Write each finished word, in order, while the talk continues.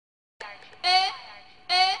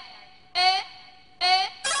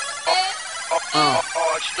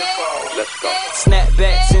let's go.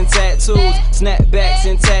 Snapbacks and tattoos, snapbacks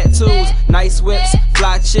and tattoos. Nice whips,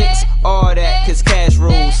 fly chicks, all that, cause cash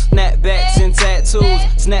rules. Snapbacks and tattoos,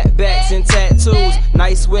 snapbacks and tattoos.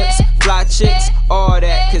 Nice whips, fly chicks, all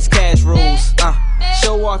that, cause cash rules.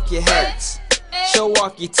 Show off your hats, show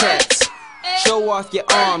off your tats. Show off your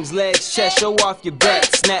arms, legs, chest, show off your back.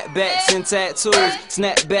 Snapbacks and tattoos,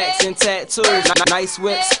 snapbacks and tattoos. Nice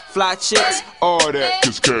whips, fly chicks, all that,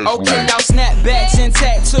 cause cash rules. Okay, now snapbacks and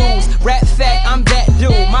tattoos. Rap fact, I'm that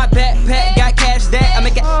dude. My backpack got cash that I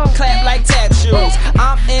make it clap like tap shoes.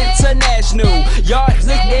 I'm international, y'all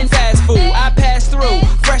looking fast food. I pass through,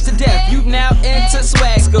 fresh to death, you now into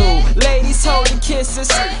swag school. Ladies holding kisses,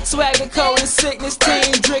 swagger code and sickness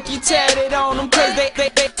team. Dricky tatted on them cause they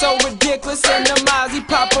so ridiculous. And the Mozzie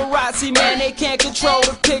paparazzi, man, they can't control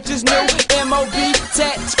the pictures. New M.O.B.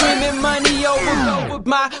 tat, screaming money over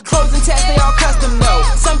my clothes and tats, they all custom though.